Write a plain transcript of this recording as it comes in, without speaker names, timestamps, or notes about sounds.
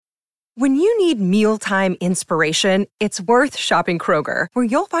When you need mealtime inspiration, it's worth shopping Kroger, where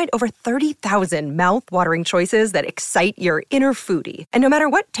you'll find over 30,000 mouth-watering choices that excite your inner foodie. And no matter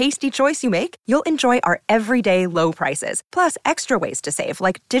what tasty choice you make, you'll enjoy our everyday low prices, plus extra ways to save,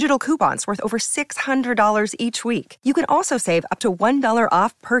 like digital coupons worth over $600 each week. You can also save up to $1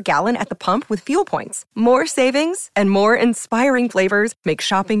 off per gallon at the pump with fuel points. More savings and more inspiring flavors make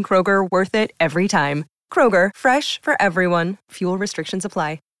shopping Kroger worth it every time. Kroger, fresh for everyone. Fuel restrictions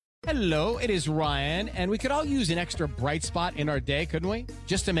apply. Hello, it is Ryan, and we could all use an extra bright spot in our day, couldn't we?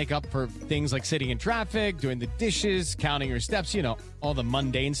 Just to make up for things like sitting in traffic, doing the dishes, counting your steps, you know, all the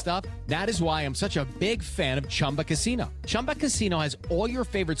mundane stuff. That is why I'm such a big fan of Chumba Casino. Chumba Casino has all your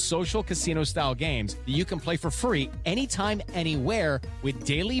favorite social casino-style games that you can play for free anytime, anywhere with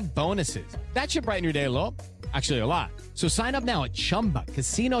daily bonuses. That should brighten your day a little. Actually, a lot. So sign up now at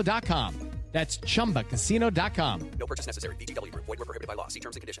ChumbaCasino.com. That's ChumbaCasino.com. No purchase necessary. VGW Group. Void where prohibited by law. See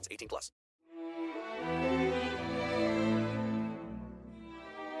terms and conditions. 18 plus.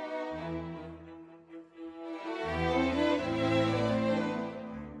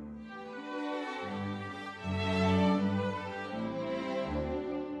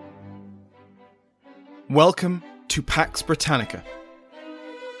 Welcome to Pax Britannica.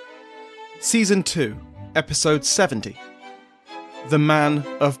 Season 2, Episode 70. The Man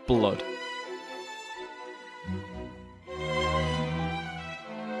of Blood.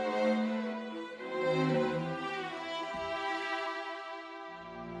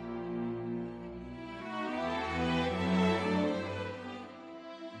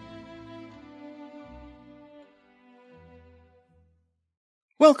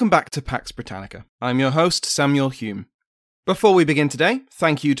 Welcome back to Pax Britannica. I'm your host, Samuel Hume. Before we begin today,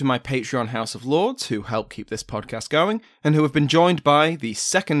 thank you to my Patreon House of Lords who help keep this podcast going, and who have been joined by the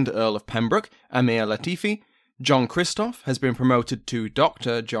 2nd Earl of Pembroke, Amir Latifi. John Christoph has been promoted to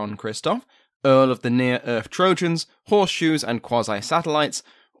Dr. John Christoph, Earl of the Near-Earth Trojans, Horseshoes and Quasi-Satellites,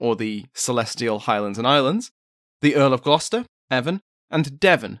 or the Celestial Highlands and Islands. The Earl of Gloucester, Evan, and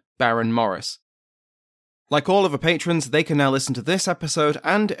Devon, Baron Morris. Like all of our patrons, they can now listen to this episode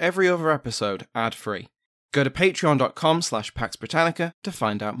and every other episode ad-free. Go to patreon.com/PaxBritannica to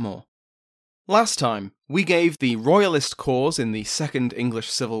find out more. Last time, we gave the Royalist cause in the Second English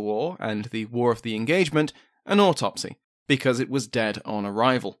Civil War and the War of the Engagement an autopsy, because it was dead on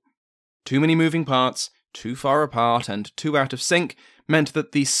arrival. Too many moving parts, too far apart, and too out of sync meant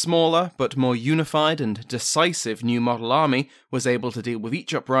that the smaller but more unified and decisive new model army was able to deal with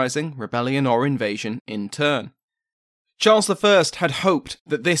each uprising, rebellion, or invasion in turn. Charles I had hoped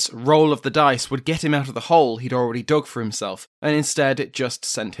that this roll of the dice would get him out of the hole he'd already dug for himself, and instead it just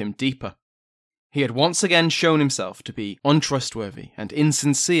sent him deeper. He had once again shown himself to be untrustworthy and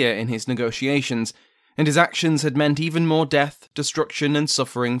insincere in his negotiations, and his actions had meant even more death, destruction, and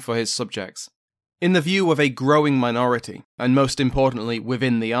suffering for his subjects. In the view of a growing minority, and most importantly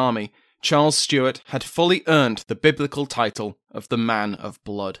within the army, Charles Stuart had fully earned the biblical title of the Man of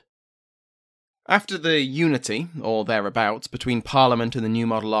Blood. After the unity, or thereabouts, between Parliament and the New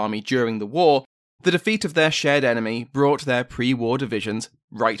Model Army during the war, the defeat of their shared enemy brought their pre-war divisions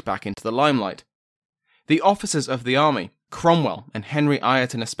right back into the limelight. The officers of the army, Cromwell and Henry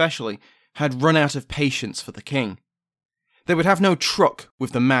Ireton especially, had run out of patience for the king. They would have no truck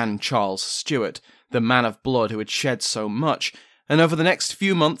with the man Charles Stuart, the man of blood who had shed so much, and over the next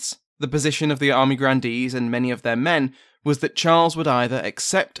few months, the position of the army grandees and many of their men was that Charles would either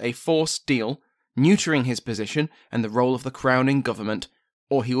accept a forced deal, neutering his position and the role of the crown in government,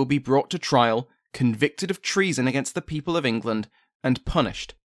 or he will be brought to trial, convicted of treason against the people of England, and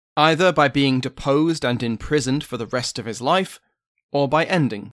punished, either by being deposed and imprisoned for the rest of his life, or by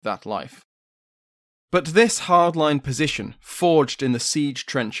ending that life. But this hardline position, forged in the siege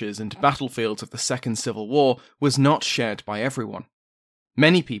trenches and battlefields of the Second Civil War, was not shared by everyone.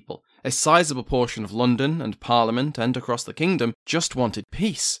 Many people, a sizable portion of London and Parliament and across the kingdom, just wanted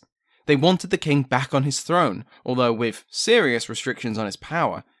peace. They wanted the king back on his throne, although with serious restrictions on his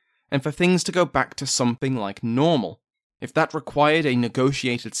power, and for things to go back to something like normal. If that required a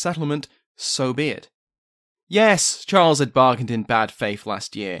negotiated settlement, so be it. Yes, Charles had bargained in bad faith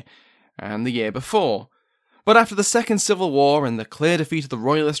last year, and the year before. But after the Second Civil War and the clear defeat of the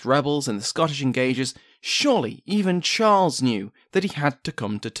Royalist rebels and the Scottish Engagers, surely even Charles knew that he had to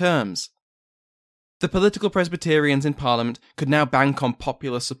come to terms. The political Presbyterians in Parliament could now bank on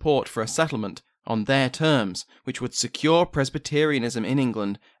popular support for a settlement, on their terms, which would secure Presbyterianism in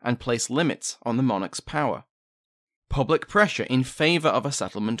England and place limits on the monarch's power. Public pressure in favour of a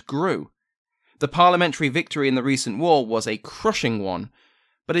settlement grew. The parliamentary victory in the recent war was a crushing one,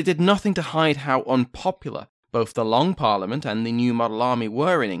 but it did nothing to hide how unpopular Both the Long Parliament and the New Model Army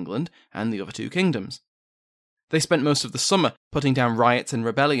were in England and the other two kingdoms. They spent most of the summer putting down riots and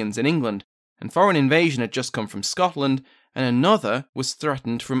rebellions in England, and foreign invasion had just come from Scotland, and another was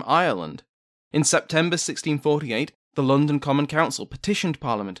threatened from Ireland. In September 1648, the London Common Council petitioned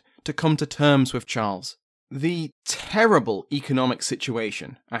Parliament to come to terms with Charles. The terrible economic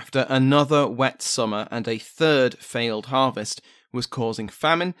situation after another wet summer and a third failed harvest was causing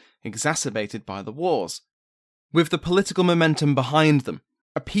famine, exacerbated by the wars. With the political momentum behind them,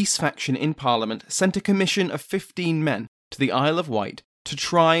 a peace faction in Parliament sent a commission of 15 men to the Isle of Wight to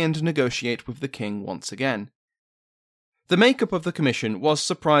try and negotiate with the king once again. The makeup of the commission was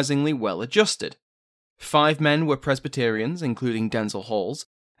surprisingly well adjusted. 5 men were Presbyterians, including Denzil Halls,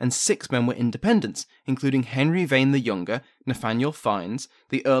 and 6 men were independents, including Henry Vane the Younger, Nathaniel Fiennes,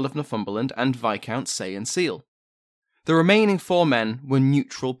 the Earl of Northumberland, and Viscount Say and Seal. The remaining 4 men were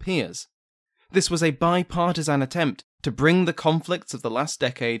neutral peers. This was a bipartisan attempt to bring the conflicts of the last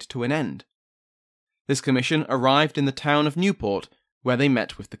decade to an end. This commission arrived in the town of Newport, where they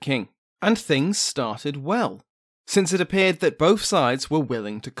met with the king. And things started well, since it appeared that both sides were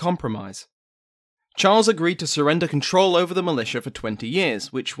willing to compromise. Charles agreed to surrender control over the militia for 20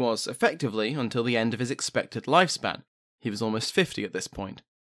 years, which was effectively until the end of his expected lifespan. He was almost 50 at this point.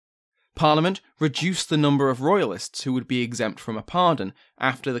 Parliament reduced the number of royalists who would be exempt from a pardon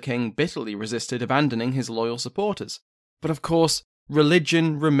after the king bitterly resisted abandoning his loyal supporters. But of course,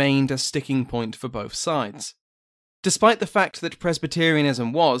 religion remained a sticking point for both sides. Despite the fact that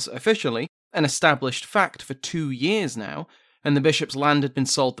Presbyterianism was, officially, an established fact for 2 years now, and the bishop's land had been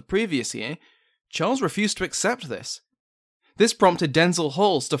sold the previous year, Charles refused to accept this. This prompted Denzil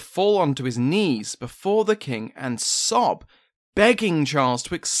Halls to fall onto his knees before the king and sob, begging Charles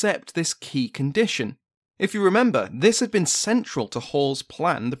to accept this key condition. If you remember, this had been central to Hall's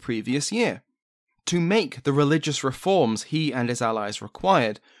plan the previous year. To make the religious reforms he and his allies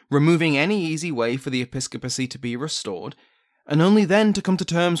required, removing any easy way for the episcopacy to be restored, and only then to come to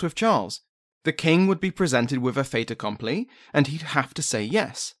terms with Charles. The king would be presented with a fait accompli, and he'd have to say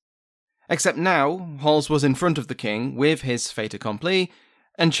yes. Except now, Halls was in front of the king with his fait accompli,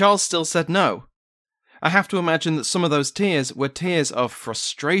 and Charles still said no. I have to imagine that some of those tears were tears of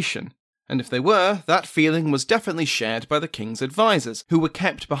frustration, and if they were, that feeling was definitely shared by the king's advisors, who were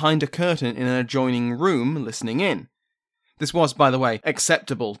kept behind a curtain in an adjoining room listening in. This was, by the way,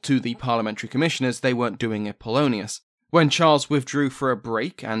 acceptable to the parliamentary commissioners. They weren't doing a Polonius. When Charles withdrew for a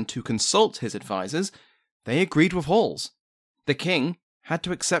break and to consult his advisors, they agreed with Halls. The king had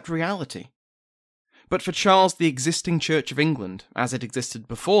to accept reality. But for Charles, the existing Church of England, as it existed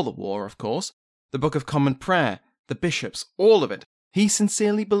before the war, of course, the Book of Common Prayer, the bishops, all of it, he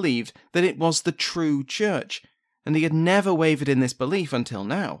sincerely believed that it was the true church, and he had never wavered in this belief until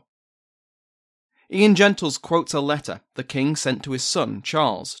now. Ian Gentles quotes a letter the king sent to his son,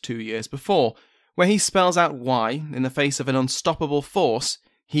 Charles, 2 years before, where he spells out why, in the face of an unstoppable force,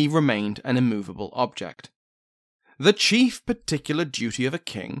 he remained an immovable object. The chief particular duty of a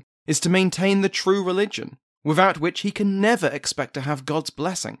king is to maintain the true religion, without which he can never expect to have God's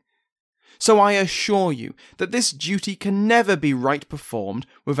blessing. So I assure you that this duty can never be right performed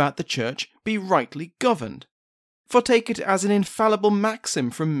without the church be rightly governed. For take it as an infallible maxim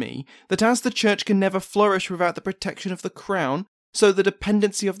from me that as the church can never flourish without the protection of the crown, so the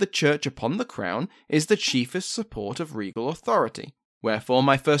dependency of the church upon the crown is the chiefest support of regal authority. Wherefore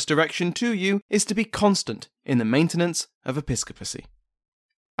my first direction to you is to be constant in the maintenance of episcopacy.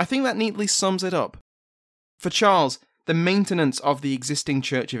 I think that neatly sums it up. For Charles, the maintenance of the existing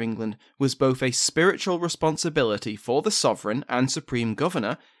Church of England was both a spiritual responsibility for the sovereign and supreme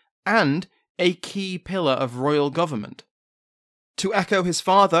governor, and a key pillar of royal government. To echo his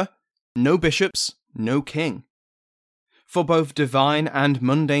father, no bishops, no king. For both divine and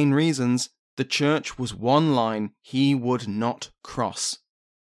mundane reasons, the church was one line he would not cross.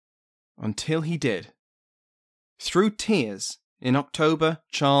 Until he did. Through tears, in October,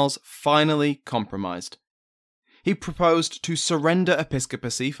 Charles finally compromised. He proposed to surrender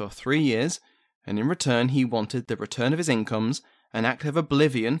episcopacy for 3 years, and in return he wanted the return of his incomes, an act of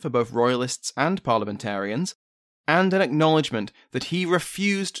oblivion for both royalists and parliamentarians, and an acknowledgement that he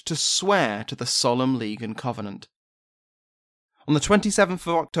refused to swear to the Solemn League and Covenant. On the 27th of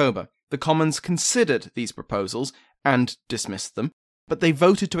October, the Commons considered these proposals and dismissed them, but they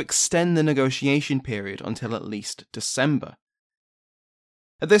voted to extend the negotiation period until at least December.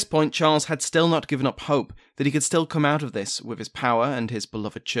 At this point, Charles had still not given up hope that he could still come out of this with his power and his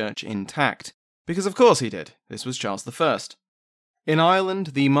beloved church intact, because of course he did. This was Charles I. In Ireland,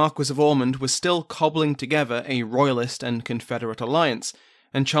 the Marquis of Ormond was still cobbling together a royalist and confederate alliance,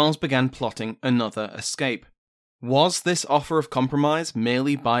 and Charles began plotting another escape. Was this offer of compromise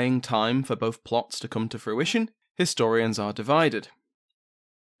merely buying time for both plots to come to fruition? Historians are divided.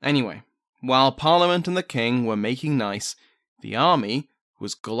 Anyway, while Parliament and the king were making nice, the army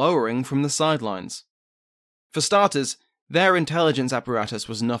was glowering from the sidelines. For starters, their intelligence apparatus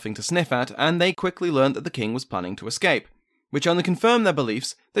was nothing to sniff at, and they quickly learned that the king was planning to escape, which only confirmed their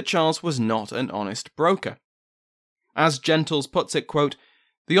beliefs that Charles was not an honest broker. As Gentles puts it, quote,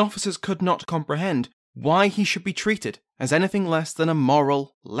 "The officers could not comprehend why he should be treated as anything less than a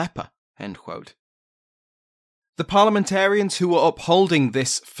moral leper," end quote. The parliamentarians who were upholding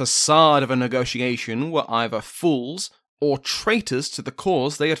this facade of a negotiation were either fools or traitors to the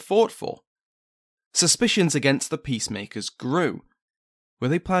cause they had fought for. Suspicions against the peacemakers grew. Were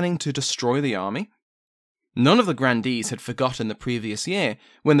they planning to destroy the army? None of the grandees had forgotten the previous year,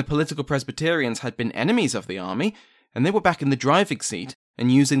 when the political Presbyterians had been enemies of the army, and they were back in the driving seat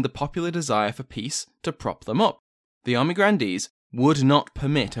and using the popular desire for peace to prop them up. The army grandees would not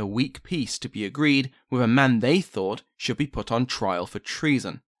permit a weak peace to be agreed with a man they thought should be put on trial for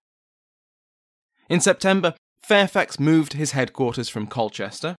treason. In September, Fairfax moved his headquarters from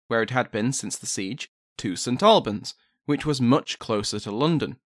Colchester, where it had been since the siege, to St Albans, which was much closer to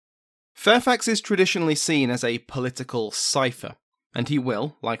London. Fairfax is traditionally seen as a political cipher, and he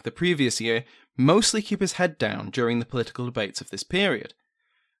will, like the previous year, mostly keep his head down during the political debates of this period.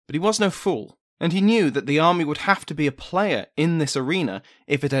 But he was no fool, and he knew that the army would have to be a player in this arena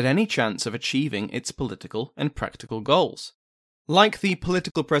if it had any chance of achieving its political and practical goals. Like the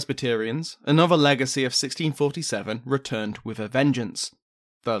political Presbyterians, another legacy of 1647 returned with a vengeance: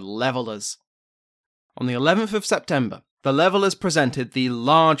 the Levellers. On the 11th of September, the Levellers presented the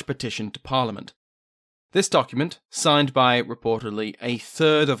large petition to Parliament. This document, signed by reportedly a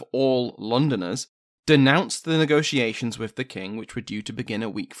third of all Londoners, denounced the negotiations with the king which were due to begin a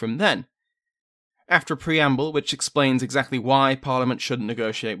week from then. After a preamble which explains exactly why Parliament shouldn't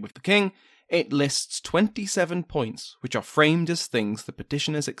negotiate with the king, it lists 27 points which are framed as things the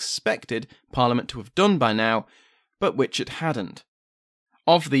petitioners expected Parliament to have done by now, but which it hadn't.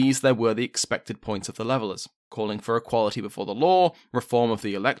 Of these there were the expected points of the Levellers, calling for equality before the law, reform of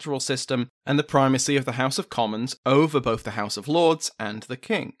the electoral system, and the primacy of the House of Commons over both the House of Lords and the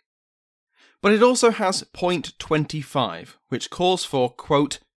king. But it also has point 25, which calls for,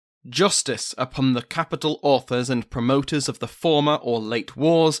 quote, "justice upon the capital authors and promoters of the former or late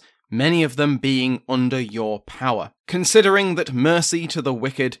wars, many of them being under your power, considering that mercy to the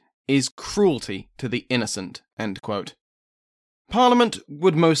wicked is cruelty to the innocent," end quote. Parliament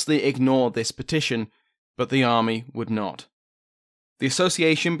would mostly ignore this petition, but the army would not. The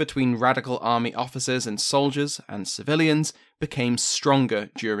association between radical army officers and soldiers and civilians became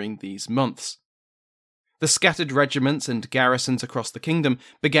stronger during these months. The scattered regiments and garrisons across the kingdom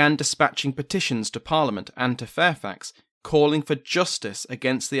began dispatching petitions to Parliament and to Fairfax, calling for justice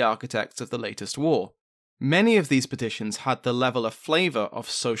against the architects of the latest war. Many of these petitions had the level of flavour of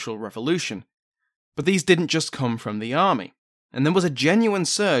social revolution, but these didn't just come from the army, and there was a genuine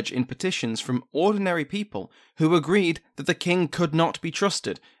surge in petitions from ordinary people who agreed that the king could not be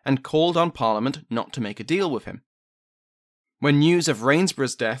trusted and called on Parliament not to make a deal with him. When news of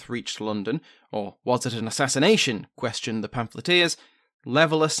Rainsborough's death reached London, or was it an assassination, questioned the pamphleteers,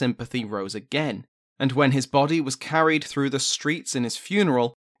 Leveller sympathy rose again, and when his body was carried through the streets in his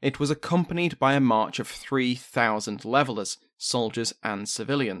funeral, it was accompanied by a march of 3,000 Levellers, soldiers and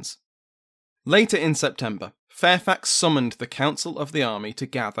civilians. Later in September, Fairfax summoned the Council of the Army to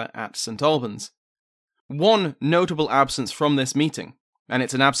gather at St Albans. One notable absence from this meeting, and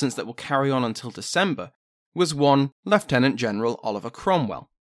it's an absence that will carry on until December, was one Lieutenant General Oliver Cromwell.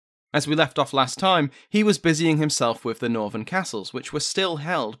 As we left off last time, he was busying himself with the northern castles, which were still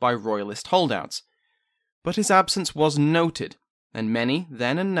held by royalist holdouts. But his absence was noted, and many,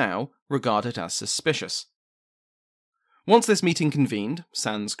 then and now, regard it as suspicious. Once this meeting convened,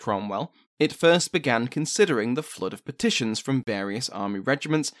 sans Cromwell, it first began considering the flood of petitions from various army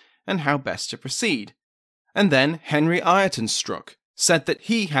regiments and how best to proceed. And then Henry Ireton struck, said that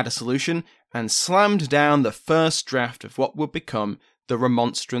he had a solution, and slammed down the first draft of what would become the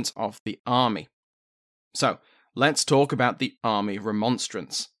Remonstrance of the Army. So, let's talk about the Army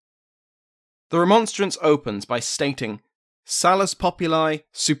Remonstrance. The Remonstrance opens by stating, "Salus populi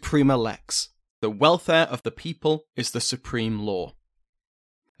suprema lex." The welfare of the people is the supreme law.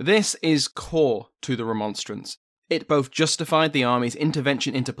 This is core to the Remonstrance. It both justified the army's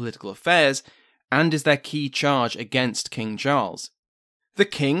intervention into political affairs and is their key charge against King Charles. The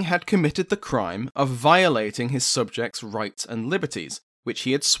king had committed the crime of violating his subjects' rights and liberties, which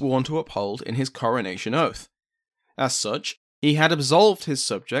he had sworn to uphold in his coronation oath. As such, he had absolved his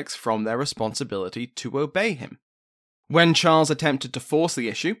subjects from their responsibility to obey him, When Charles attempted to force the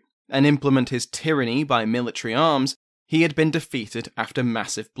issue and implement his tyranny by military arms, he had been defeated after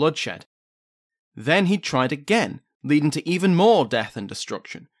massive bloodshed. Then he tried again, leading to even more death and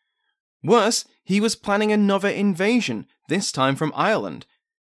destruction. Worse, he was planning another invasion, this time from Ireland.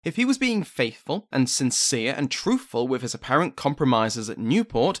 If he was being faithful and sincere and truthful with his apparent compromises at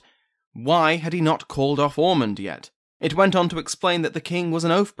Newport, why had he not called off Ormond yet? It went on to explain that the king was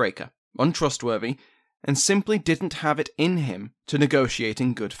an oath-breaker, untrustworthy, and simply didn't have it in him to negotiate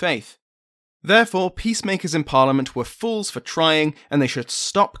in good faith. Therefore, peacemakers in Parliament were fools for trying, and they should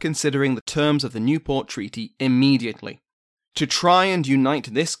stop considering the terms of the Newport Treaty immediately. To try and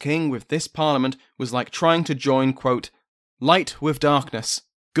unite this king with this Parliament was like trying to join, quote, light with darkness,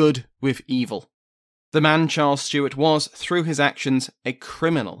 good with evil. The man Charles Stuart was, through his actions, a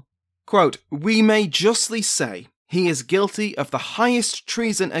criminal. Quote, we may justly say he is guilty of the highest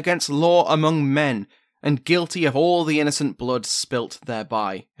treason against law among men, and guilty of all the innocent blood spilt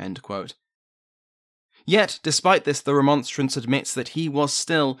thereby, end quote. Yet, despite this, the Remonstrance admits that he was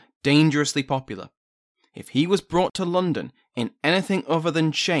still dangerously popular. If he was brought to London in anything other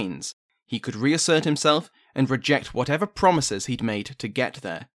than chains, he could reassert himself and reject whatever promises he'd made to get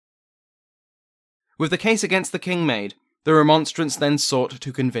there. With the case against the king made, the Remonstrance then sought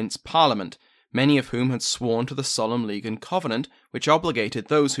to convince Parliament, many of whom had sworn to the Solemn League and Covenant, which obligated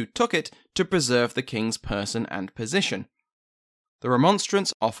those who took it to preserve the king's person and position. The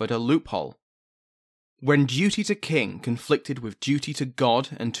Remonstrance offered a loophole. When duty to king conflicted with duty to God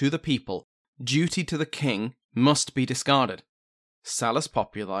and to the people, duty to the king must be discarded. Salus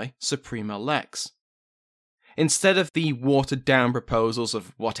populi suprema lex. Instead of the watered-down proposals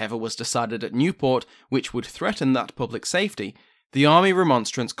of whatever was decided at Newport, which would threaten that public safety, the Army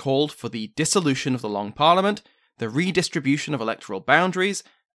Remonstrance called for the dissolution of the Long Parliament, the redistribution of electoral boundaries,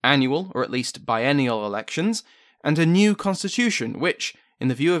 annual or at least biennial elections, and a new constitution which, in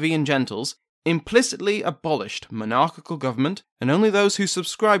the view of Ian Gentles, implicitly abolished monarchical government, and only those who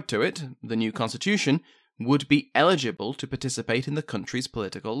subscribed to it, the new constitution, would be eligible to participate in the country's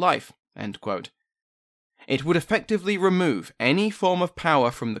political life. End quote. It would effectively remove any form of power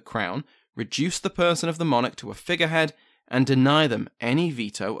from the crown, reduce the person of the monarch to a figurehead, and deny them any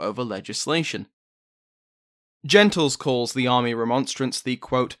veto over legislation. Gentles calls the Army Remonstrance the,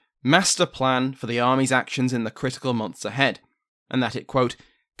 quote, master plan for the army's actions in the critical months ahead, and that it, quote,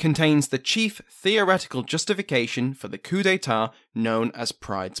 contains the chief theoretical justification for the coup d'etat known as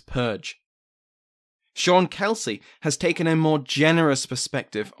Pride's Purge. Sean Kelsey has taken a more generous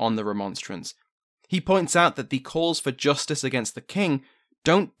perspective on the Remonstrance. He points out that the calls for justice against the king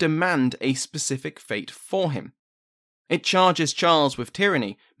don't demand a specific fate for him. It charges Charles with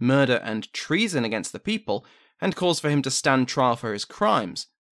tyranny, murder, and treason against the people, and calls for him to stand trial for his crimes.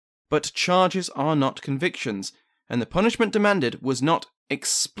 But charges are not convictions, and the punishment demanded was not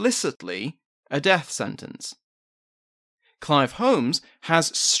explicitly a death sentence. Clive Holmes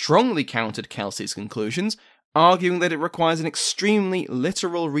has strongly countered Kelsey's conclusions, arguing that it requires an extremely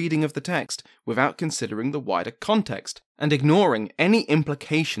literal reading of the text without considering the wider context, and ignoring any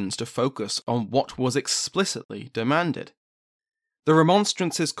implications to focus on what was explicitly demanded. The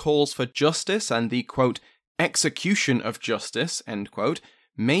Remonstrance's calls for justice and the, quote, execution of justice, end quote,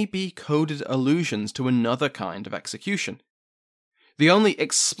 may be coded allusions to another kind of execution. The only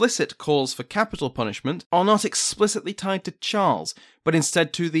explicit calls for capital punishment are not explicitly tied to Charles, but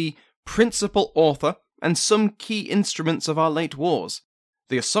instead to the principal author and some key instruments of our late wars.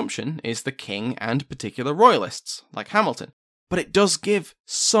 The assumption is the king and particular royalists, like Hamilton, but it does give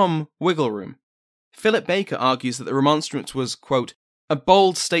some wiggle room. Philip Baker argues that the Remonstrance was, quote, a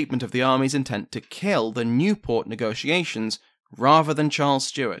bold statement of the army's intent to kill the Newport negotiations rather than Charles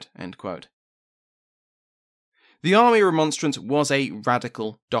Stuart, end quote. The Army Remonstrance was a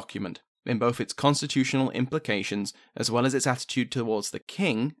radical document, in both its constitutional implications as well as its attitude towards the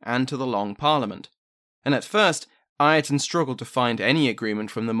king and to the Long Parliament. And at first, Ireton struggled to find any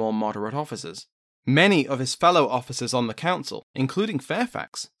agreement from the more moderate officers. Many of his fellow officers on the council, including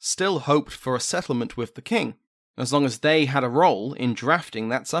Fairfax, still hoped for a settlement with the king, as long as they had a role in drafting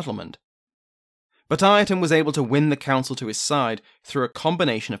that settlement. But Ireton was able to win the council to his side through a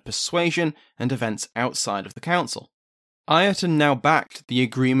combination of persuasion and events outside of the council. Ireton now backed the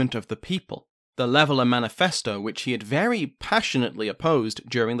agreement of the people, the Leveller Manifesto which he had very passionately opposed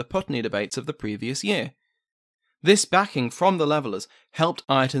during the Putney debates of the previous year. This backing from the Levellers helped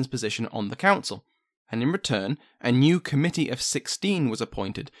Ireton's position on the council, and in return, a new committee of 16 was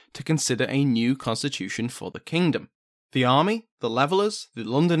appointed to consider a new constitution for the kingdom. The army, the Levellers, the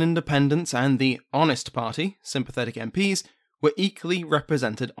London Independents, and the Honest Party, sympathetic MPs, were equally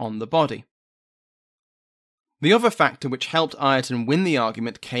represented on the body. The other factor which helped Ireton win the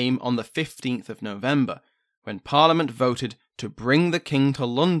argument came on the 15th of November, when Parliament voted to bring the king to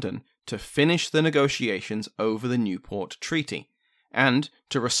London to finish the negotiations over the Newport Treaty, and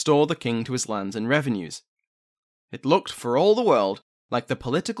to restore the king to his lands and revenues. It looked for all the world like the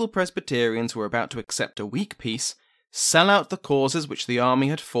political Presbyterians were about to accept a weak peace, sell out the causes which the army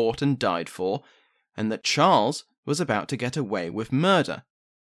had fought and died for, and that Charles was about to get away with murder.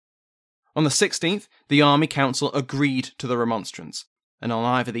 On the 16th, the Army Council agreed to the remonstrance, and on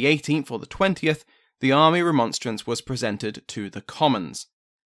either the 18th or the 20th, the Army remonstrance was presented to the Commons.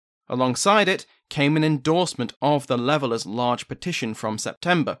 Alongside it came an endorsement of the Levellers' large petition from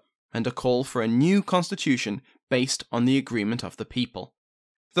September, and a call for a new constitution based on the agreement of the people.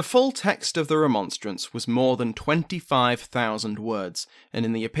 The full text of the remonstrance was more than 25,000 words, and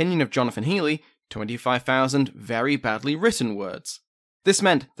in the opinion of Jonathan Healey, 25,000 very badly written words. This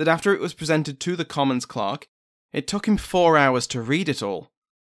meant that after it was presented to the Commons clerk, it took him 4 hours to read it all.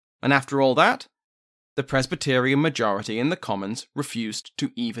 And after all that, the Presbyterian majority in the Commons refused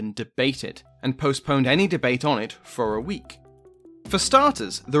to even debate it, and postponed any debate on it for a week. For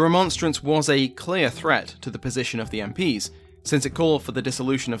starters, the remonstrance was a clear threat to the position of the MPs, since it called for the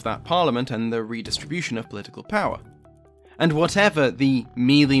dissolution of that parliament and the redistribution of political power. And whatever the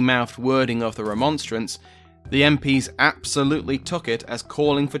mealy-mouthed wording of the remonstrance, the MPs absolutely took it as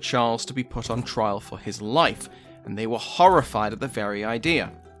calling for Charles to be put on trial for his life, and they were horrified at the very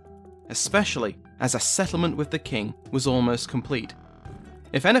idea, especially as a settlement with the king was almost complete.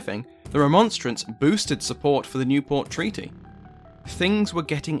 If anything, the remonstrance boosted support for the Newport Treaty. Things were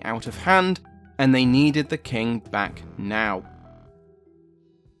getting out of hand, and they needed the king back now.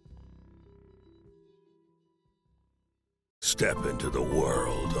 Step into the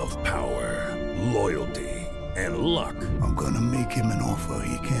world of power, loyalty, and luck. I'm gonna make him an offer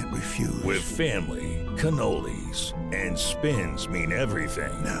he can't refuse. With family, cannolis, and spins mean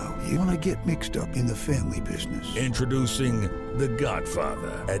everything. Now, you wanna get mixed up in the family business. Introducing The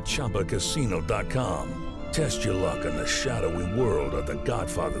Godfather at ChumbaCasino.com. Test your luck in the shadowy world of The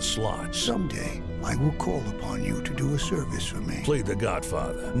Godfather slot. Someday, I will call upon you to do a service for me. Play The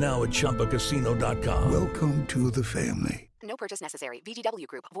Godfather, now at ChumbaCasino.com. Welcome to the family. No purchase necessary. VGW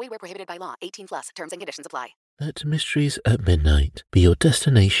Group. Void where prohibited by law. 18+. Terms and conditions apply. Let Mysteries at Midnight be your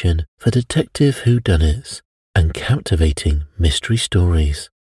destination for detective whodunits and captivating mystery stories.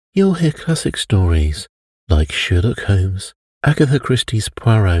 You'll hear classic stories like Sherlock Holmes, Agatha Christie's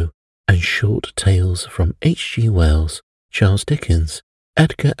Poirot, and short tales from H.G. Wells, Charles Dickens,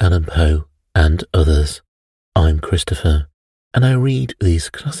 Edgar Allan Poe, and others. I'm Christopher, and I read these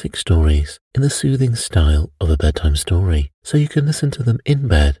classic stories in the soothing style of a bedtime story, so you can listen to them in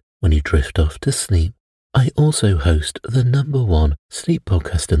bed when you drift off to sleep. I also host the #1 sleep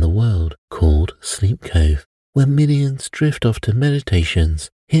podcast in the world called Sleep Cove, where millions drift off to meditations,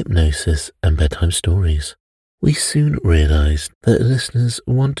 hypnosis, and bedtime stories. We soon realised that listeners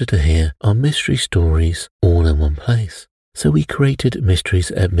wanted to hear our mystery stories all in one place, so we created Mysteries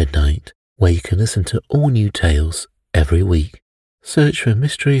at Midnight, where you can listen to all new tales every week. Search for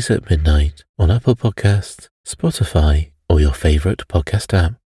Mysteries at Midnight on Apple Podcasts, Spotify, or your favourite podcast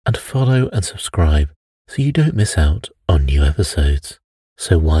app, and follow and subscribe so you don't miss out on new episodes.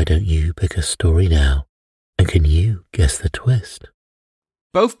 So why don't you pick a story now? And can you guess the twist?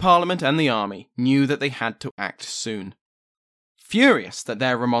 Both Parliament and the army knew that they had to act soon. Furious that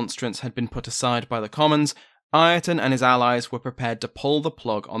their remonstrance had been put aside by the Commons, Ireton and his allies were prepared to pull the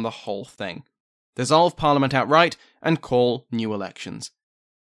plug on the whole thing, dissolve Parliament outright, and call new elections.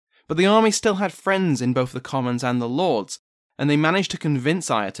 But the army still had friends in both the Commons and the Lords, and they managed to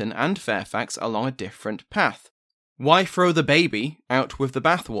convince Ireton and Fairfax along a different path. Why throw the baby out with the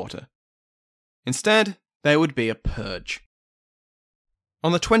bathwater? Instead, there would be a purge.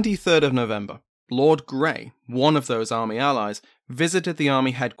 On the 23rd of November, Lord Grey, one of those army allies, visited the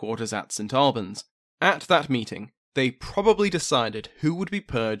army headquarters at St Albans. At that meeting, they probably decided who would be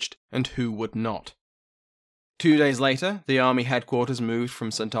purged and who would not. 2 days later, the army headquarters moved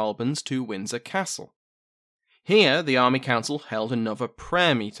from St Albans to Windsor Castle. Here, the Army Council held another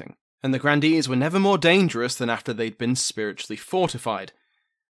prayer meeting, and the grandees were never more dangerous than after they'd been spiritually fortified.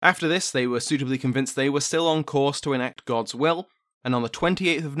 After this, they were suitably convinced they were still on course to enact God's will, and on the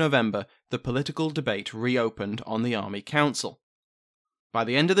 28th of November, the political debate reopened on the Army Council. By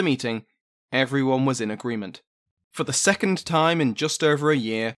the end of the meeting, everyone was in agreement. For the second time in just over a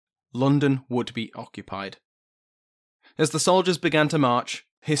year, London would be occupied. As the soldiers began to march,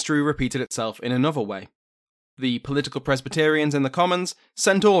 history repeated itself in another way. The political Presbyterians in the Commons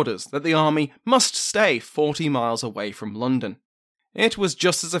sent orders that the army must stay 40 miles away from London. It was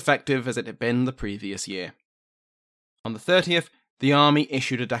just as effective as it had been the previous year. On the 30th, the army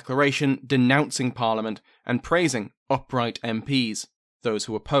issued a declaration denouncing Parliament and praising upright MPs, those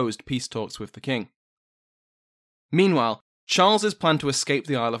who opposed peace talks with the king. Meanwhile, Charles's plan to escape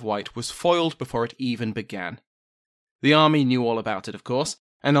the Isle of Wight was foiled before it even began. The army knew all about it, of course,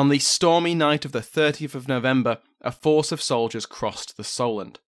 and on the stormy night of the 30th of November, a force of soldiers crossed the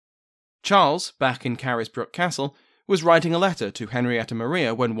Solent. Charles, back in Carisbrooke Castle, was writing a letter to Henrietta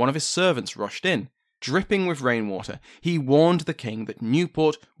Maria when one of his servants rushed in. Dripping with rainwater, he warned the king that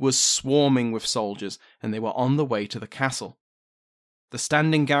Newport was swarming with soldiers and they were on the way to the castle. The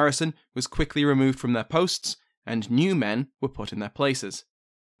standing garrison was quickly removed from their posts and new men were put in their places.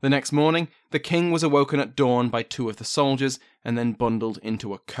 The next morning, the king was awoken at dawn by two of the soldiers and then bundled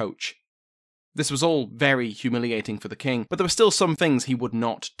into a coach. This was all very humiliating for the king, but there were still some things he would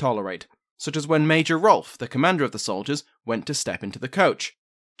not tolerate, such as when Major Rolfe, the commander of the soldiers, went to step into the coach.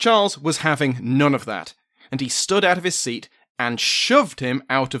 Charles was having none of that, and he stood out of his seat and shoved him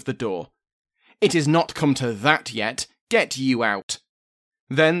out of the door. "It is not come to that yet. Get you out."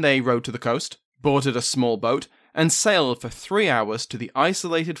 Then they rowed to the coast, boarded a small boat, and sailed for 3 hours to the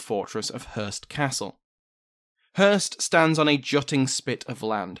isolated fortress of Hurst Castle. Hurst stands on a jutting spit of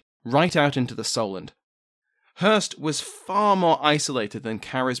land, right out into the Solent. Hurst was far more isolated than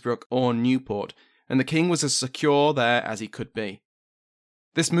Carisbrooke or Newport, and the king was as secure there as he could be.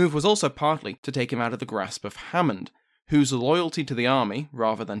 This move was also partly to take him out of the grasp of Hammond, whose loyalty to the army,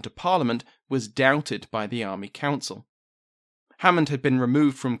 rather than to Parliament, was doubted by the Army Council. Hammond had been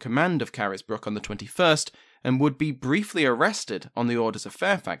removed from command of Carisbrooke on the 21st, and would be briefly arrested on the orders of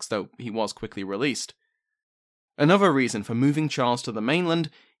Fairfax, though he was quickly released. Another reason for moving Charles to the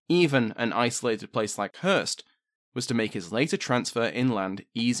mainland, even an isolated place like Hurst, was to make his later transfer inland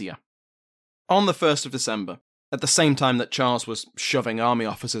easier. On the 1st of December, at the same time that Charles was shoving army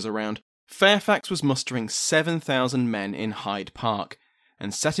officers around, Fairfax was mustering 7,000 men in Hyde Park,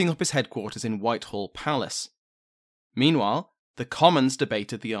 and setting up his headquarters in Whitehall Palace. Meanwhile, the Commons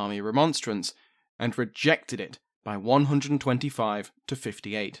debated the army remonstrance, and rejected it by 125 to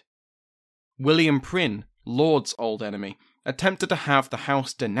 58. William Prynne, Laud's old enemy, attempted to have the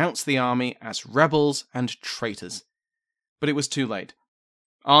House denounce the army as rebels and traitors. But it was too late.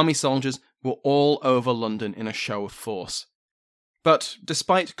 Army soldiers were all over London in a show of force. But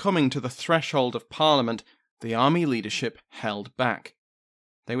despite coming to the threshold of Parliament, the army leadership held back.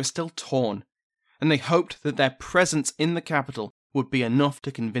 They were still torn, and they hoped that their presence in the capital would be enough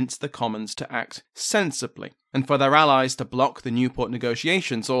to convince the Commons to act sensibly, and for their allies to block the Newport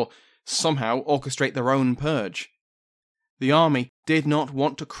negotiations or somehow orchestrate their own purge. The army did not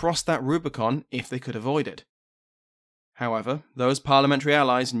want to cross that Rubicon if they could avoid it. However, those parliamentary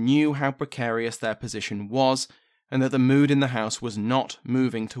allies knew how precarious their position was, and that the mood in the House was not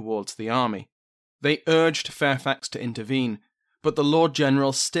moving towards the army. They urged Fairfax to intervene, but the Lord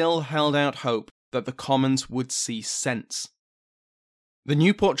General still held out hope that the Commons would see sense. The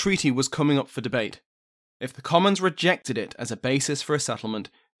Newport Treaty was coming up for debate. If the Commons rejected it as a basis for a settlement,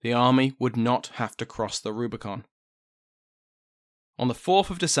 the army would not have to cross the Rubicon. On the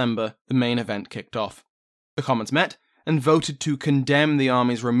 4th of December, the main event kicked off. The Commons met and voted to condemn the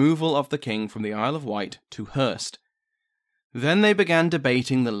army's removal of the king from the Isle of Wight to Hurst. Then they began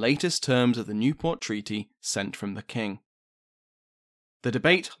debating the latest terms of the Newport Treaty sent from the king. The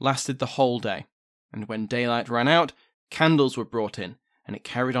debate lasted the whole day, and when daylight ran out, candles were brought in, and it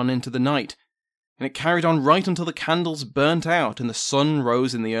carried on into the night, and it carried on right until the candles burnt out and the sun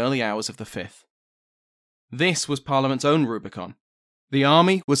rose in the early hours of the 5th. This was Parliament's own Rubicon. The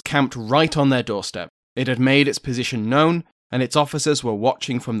army was camped right on their doorstep. It had made its position known, and its officers were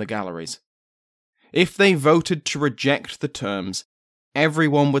watching from the galleries. If they voted to reject the terms,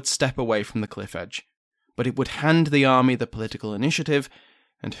 everyone would step away from the cliff edge, but it would hand the army the political initiative,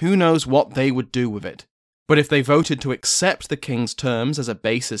 and who knows what they would do with it. But if they voted to accept the king's terms as a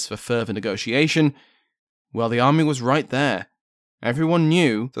basis for further negotiation, well, the army was right there. Everyone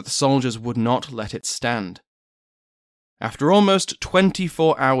knew that the soldiers would not let it stand. After almost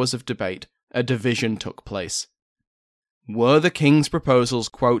 24 hours of debate, a division took place. Were the king's proposals,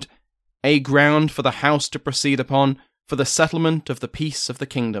 quote, a ground for the House to proceed upon for the settlement of the peace of the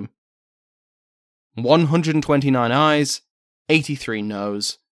kingdom? 129 ayes, 83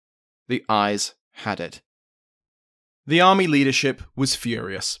 noes. The ayes had it. The army leadership was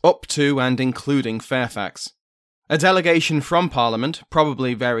furious, up to and including Fairfax. A delegation from Parliament,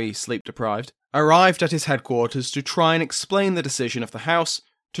 probably very sleep-deprived, arrived at his headquarters to try and explain the decision of the House,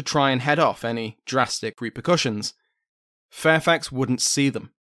 to try and head off any drastic repercussions. Fairfax wouldn't see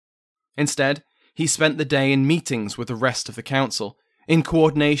them. Instead, he spent the day in meetings with the rest of the council, in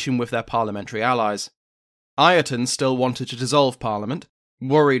coordination with their parliamentary allies. Ireton still wanted to dissolve Parliament,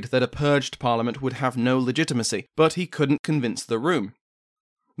 worried that a purged Parliament would have no legitimacy, but he couldn't convince the room.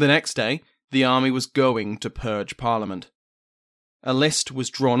 The next day, the army was going to purge Parliament. A list was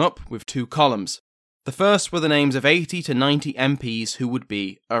drawn up with 2 columns. The first were the names of 80 to 90 MPs who would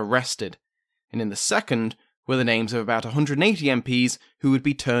be arrested, and in the second were the names of about 180 MPs who would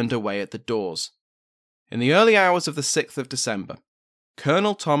be turned away at the doors. In the early hours of the 6th of December,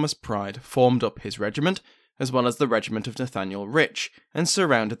 Colonel Thomas Pride formed up his regiment, as well as the regiment of Nathaniel Rich, and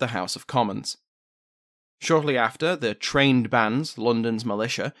surrounded the House of Commons. Shortly after, the trained bands, London's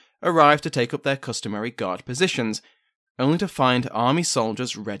militia, arrived to take up their customary guard positions, only to find army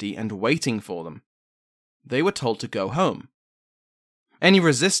soldiers ready and waiting for them. They were told to go home. Any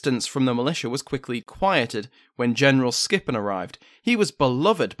resistance from the militia was quickly quieted when General Skippon arrived. He was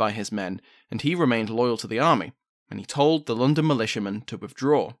beloved by his men, and he remained loyal to the army, and he told the London militiamen to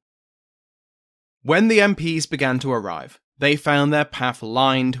withdraw. When the MPs began to arrive, they found their path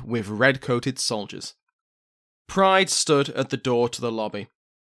lined with red-coated soldiers. Pride stood at the door to the lobby.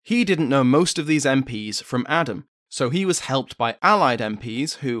 He didn't know most of these MPs from Adam, so he was helped by allied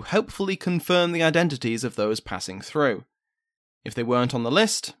MPs who helpfully confirmed the identities of those passing through. If they weren't on the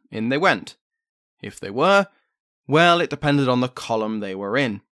list, in they went. If they were, well, it depended on the column they were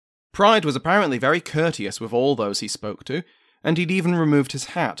in. Pride was apparently very courteous with all those he spoke to, and he'd even removed his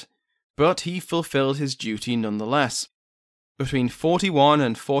hat, but he fulfilled his duty nonetheless. Between 41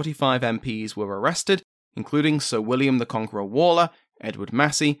 and 45 MPs were arrested, including Sir William the Conqueror Waller, Edward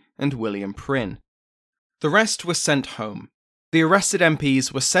Massey, and William Prynne. The rest were sent home. The arrested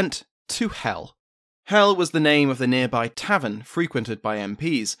MPs were sent to Hell. Hell was the name of the nearby tavern frequented by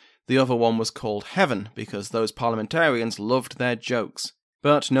MPs. The other one was called Heaven because those parliamentarians loved their jokes.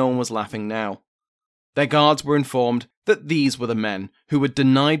 But no one was laughing now. Their guards were informed that these were the men who had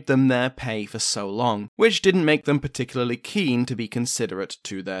denied them their pay for so long, which didn't make them particularly keen to be considerate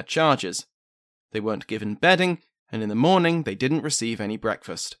to their charges. They weren't given bedding, and in the morning they didn't receive any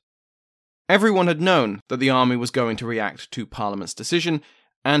breakfast. Everyone had known that the army was going to react to Parliament's decision,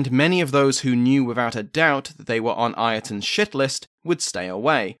 and many of those who knew without a doubt that they were on Ireton's shit list would stay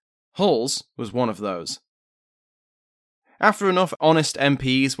away. Hull's was one of those. After enough honest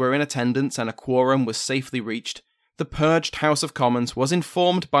MPs were in attendance and a quorum was safely reached, the purged House of Commons was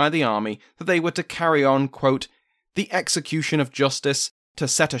informed by the army that they were to carry on, quote, the execution of justice, to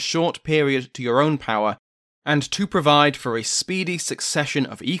set a short period to your own power, and to provide for a speedy succession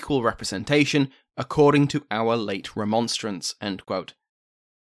of equal representation according to our late remonstrance, end quote.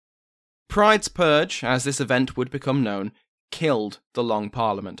 Pride's Purge, as this event would become known, killed the Long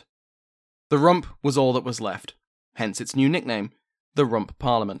Parliament. The Rump was all that was left, hence its new nickname, the Rump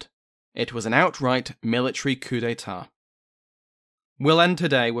Parliament. It was an outright military coup d'etat. We'll end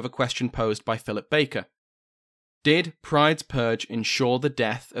today with a question posed by Philip Baker. Did Pride's Purge ensure the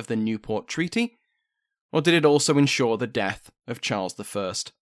death of the Newport Treaty, or did it also ensure the death of Charles I?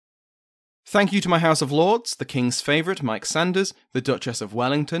 Thank you to my House of Lords, the King's favourite, Mike Sanders, the Duchess of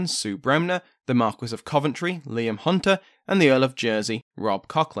Wellington, Sue Bremner, the Marquis of Coventry, Liam Hunter, and the Earl of Jersey, Rob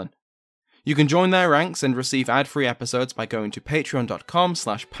Coughlin. You can join their ranks and receive ad-free episodes by going to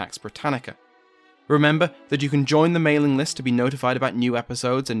patreon.com/Pax Britannica. Remember that you can join the mailing list to be notified about new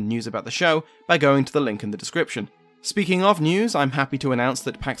episodes and news about the show by going to the link in the description. Speaking of news, I'm happy to announce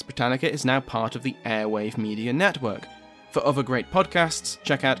that Pax Britannica is now part of the Airwave Media Network. For other great podcasts,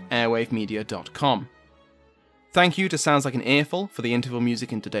 check out airwavemedia.com. Thank you to Sounds Like an Earful for the interval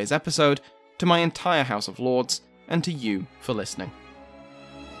music in today's episode, to my entire House of Lords, and to you for listening.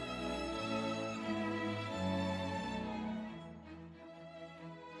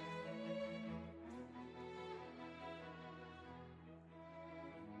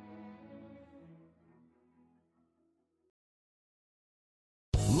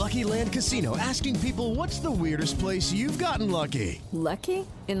 Lucky Land Casino, asking people, what's the weirdest place you've gotten lucky? Lucky?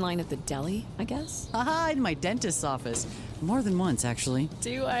 In line at the deli, I guess? Aha, in my dentist's office. More than once, actually.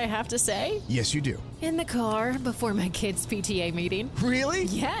 Do I have to say? Yes, you do. In the car before my kids' PTA meeting. Really?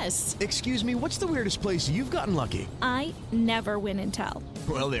 Yes. Excuse me, what's the weirdest place you've gotten lucky? I never win and tell.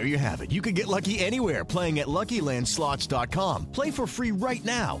 Well, there you have it. You can get lucky anywhere, playing at LuckyLandSlots.com. Play for free right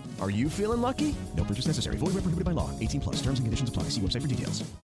now. Are you feeling lucky? No purchase necessary. Void where prohibited by law. 18+. Terms and conditions apply. See website for details.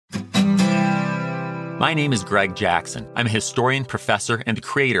 My name is Greg Jackson. I'm a historian, professor, and the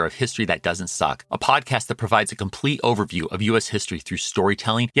creator of History That Doesn't Suck, a podcast that provides a complete overview of U.S. history through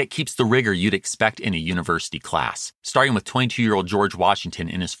storytelling, yet keeps the rigor you'd expect in a university class. Starting with 22-year-old George Washington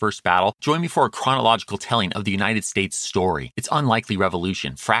in his first battle, join me for a chronological telling of the United States story, its unlikely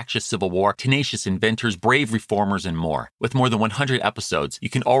revolution, fractious civil war, tenacious inventors, brave reformers, and more. With more than 100 episodes, you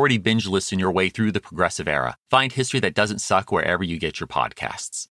can already binge listen your way through the progressive era. Find History That Doesn't Suck wherever you get your podcasts.